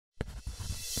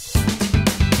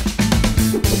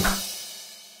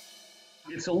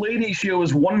It's a lady. She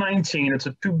owes 119. It's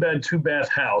a two-bed, two-bath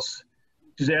house.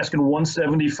 She's asking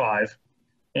 175,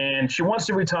 and she wants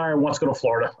to retire, wants to go to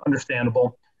Florida.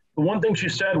 Understandable. The one thing she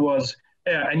said was,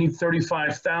 "Yeah, I need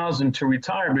 35,000 to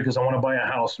retire because I want to buy a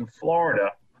house in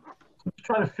Florida." So I'm just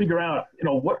trying to figure out,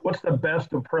 what's the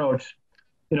best approach.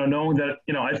 Knowing that,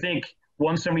 I think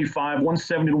 175,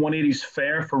 170 to 180 is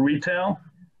fair for retail.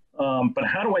 But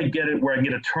how do I get it where I can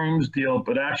get a terms deal,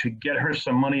 but actually get her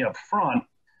some money up front,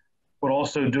 but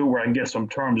also do where I can get some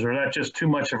terms? Or is that just too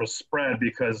much of a spread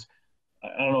because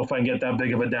I don't know if I can get that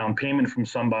big of a down payment from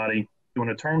somebody doing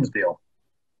a terms deal?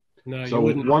 No, So you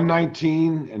wouldn't.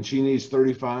 119 and she needs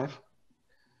 35.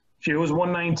 She owes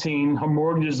 119. Her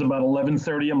mortgage is about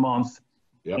 1130 a month.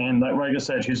 Yep. And like I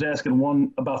said, she's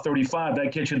asking about 35.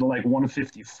 That gets you to like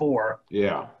 154.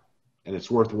 Yeah. And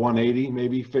it's worth 180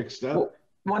 maybe fixed up. Well,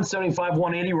 175,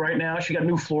 180 right now. She got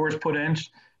new floors put in.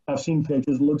 I've seen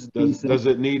pictures. It looks decent. Does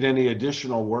it need any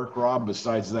additional work, Rob,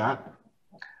 besides that?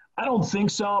 I don't think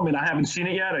so. I mean, I haven't seen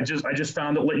it yet. I just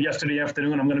found it late yesterday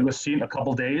afternoon. I'm going to go see it in a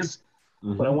couple days.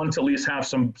 Mm-hmm. But I wanted to at least have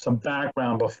some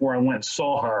background before I went and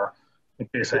saw her in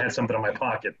case I had something in my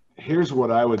pocket. Here's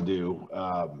what I would do.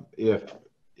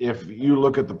 If you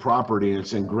look at the property and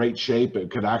it's in great shape,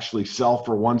 it could actually sell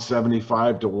for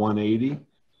 175 to 180.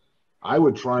 I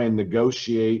would try and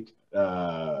negotiate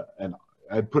and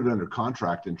I'd put it under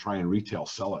contract and try and retail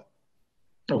sell it.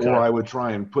 Okay. Or I would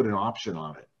try and put an option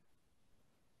on it.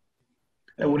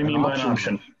 And what do you mean by an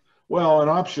option? Well, an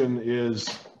option is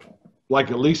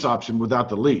like a lease option without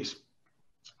the lease.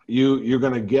 You're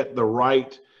going to get the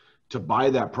right to buy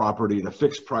that property at a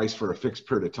fixed price for a fixed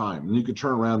period of time. And you can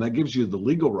turn around, that gives you the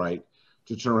legal right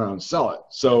to turn around and sell it.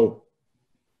 So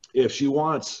if she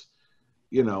wants,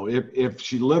 if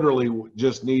she literally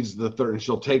just needs the 30,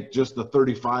 she'll take just the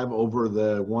 35 over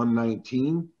the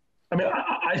 119. I mean,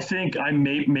 I think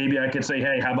maybe I could say,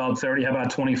 hey, how about 30? How about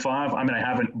 25? I mean, I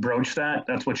haven't broached that.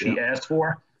 That's what she asked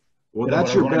for. Well,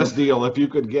 that's your best deal. If you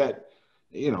could get,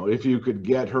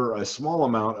 her a small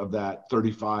amount of that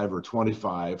 35 or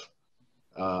 25,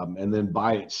 and then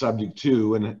buy it subject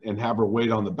to and have her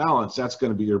wait on the balance, that's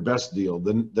going to be your best deal.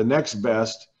 Then the next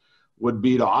best would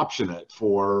be to option it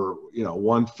for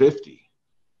 150,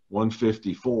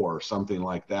 154, something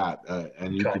like that,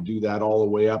 and you could do that all the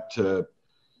way up to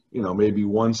maybe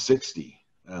 160.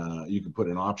 You could put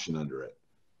an option under it,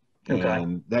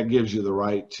 and that gives you the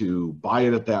right to buy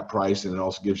it at that price, and it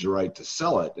also gives you the right to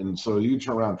sell it. And so you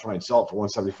turn around and try and sell it for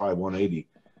 175, 180.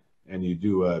 And you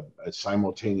do a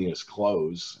simultaneous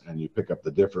close and you pick up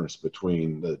the difference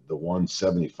between the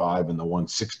 175 and the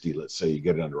 160, let's say you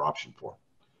get it under option for.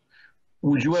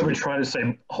 Would you ever try to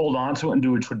say, hold on to it and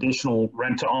do a traditional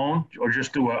rent to own or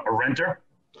just do a renter?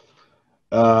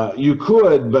 You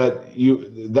could, but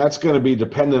that's going to be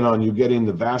dependent on you getting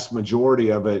the vast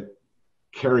majority of it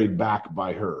carried back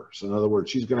by her. So in other words,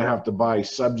 she's going to have to buy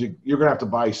you're going to have to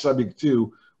buy subject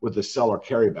to with the seller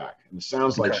carryback. And it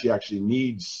sounds like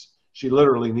she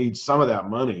literally needs some of that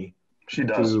money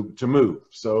to move.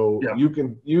 So you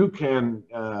can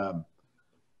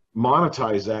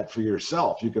monetize that for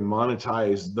yourself. You can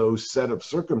monetize those set of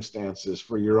circumstances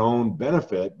for your own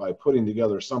benefit by putting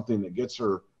together something that gets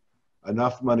her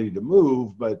enough money to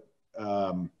move, but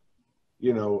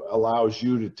allows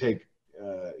you to take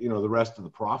the rest of the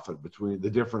profit between the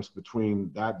difference between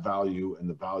that value and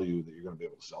the value that you're going to be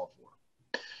able to sell it for.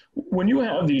 When you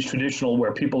have these traditional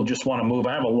where people just want to move,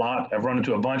 I've run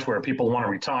into a bunch where people want to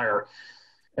retire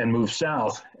and move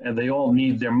south and they all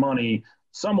need their money.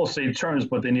 Some will say terms,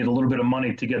 but they need a little bit of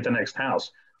money to get the next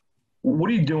house. What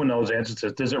do you do in those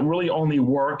instances? Does it really only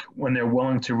work when they're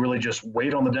willing to really just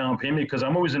wait on the down payment? Because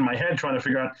I'm always in my head trying to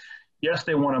figure out, yes,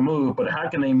 they want to move, but how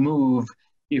can they move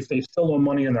if they still owe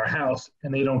money in their house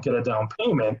and they don't get a down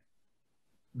payment?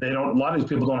 A lot of these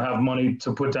people don't have money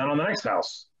to put down on the next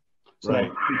house. So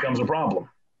it becomes a problem.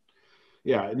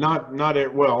 Yeah,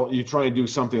 well, you try and do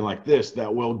something like this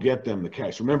that will get them the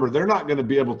cash. Remember, they're not going to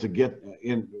be able to get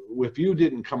in. If you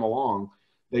didn't come along,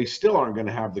 they still aren't going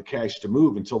to have the cash to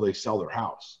move until they sell their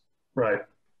house. Right.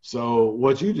 So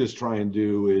what you just try and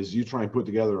do is you try and put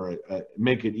together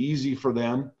make it easy for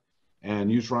them.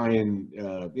 And you try and,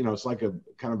 it's like a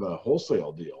kind of a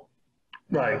wholesale deal.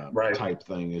 Right. Type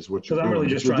thing is what you're doing. I'm really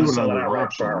just trying to sell it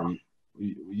outright.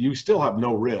 You still have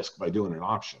no risk by doing an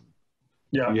option.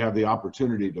 Yeah. You have the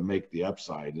opportunity to make the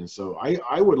upside. And so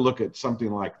I would look at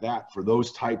something like that for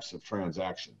those types of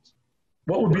transactions.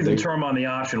 What would be the term on the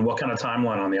option? What kind of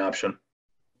timeline on the option?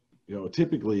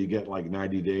 Typically you get like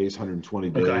 90 days, 120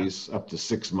 days, up to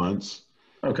 6 months.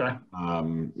 Okay.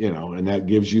 You know, and that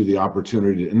gives you the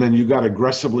opportunity. And then you got to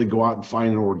aggressively go out and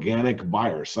find an organic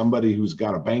buyer, somebody who's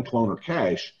got a bank loan or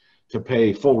cash to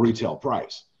pay full retail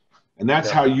price. And that's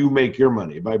Yeah. how you make your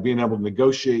money, by being able to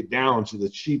negotiate down to the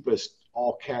cheapest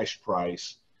all cash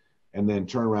price, and then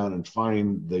turn around and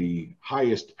find the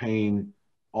highest paying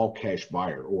all cash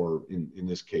buyer, or in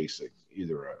this case,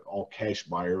 either an all cash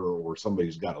buyer or somebody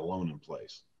who's got a loan in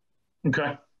place.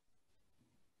 Okay.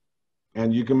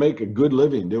 And you can make a good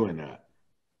living doing that.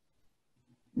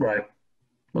 Right.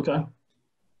 Okay.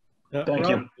 Thank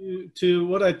Rob, you. to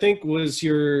what I think was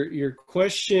your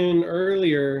question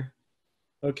earlier.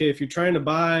 Okay, if you're trying to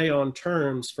buy on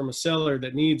terms from a seller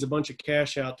that needs a bunch of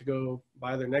cash out to go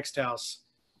buy their next house,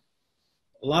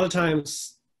 a lot of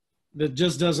times that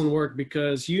just doesn't work,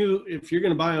 because if you're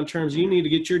going to buy on terms, you need to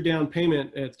get your down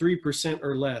payment at 3%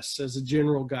 or less as a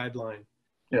general guideline.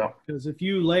 Yeah. Because if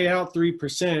you lay out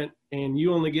 3% and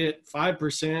you only get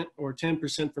 5% or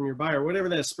 10% from your buyer, whatever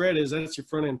that spread is, that's your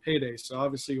front end payday. So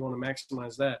obviously you want to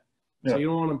maximize that. Yeah. So you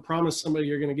don't want to promise somebody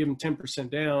you're going to give them 10%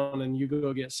 down and you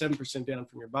go get 7% down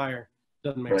from your buyer.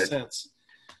 Doesn't make sense.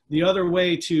 The other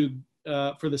way to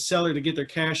for the seller to get their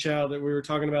cash out, that we were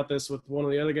talking about this with one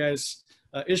of the other guys,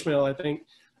 Ishmael, I think,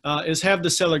 is have the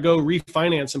seller go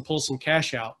refinance and pull some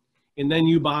cash out, and then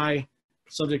you buy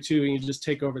subject to, and you just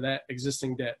take over that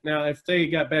existing debt. Now, if they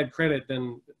got bad credit,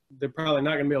 then they're probably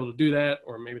not going to be able to do that,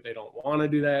 or maybe they don't want to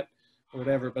do that or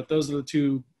whatever. But those are the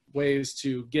two ways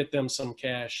to get them some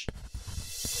cash.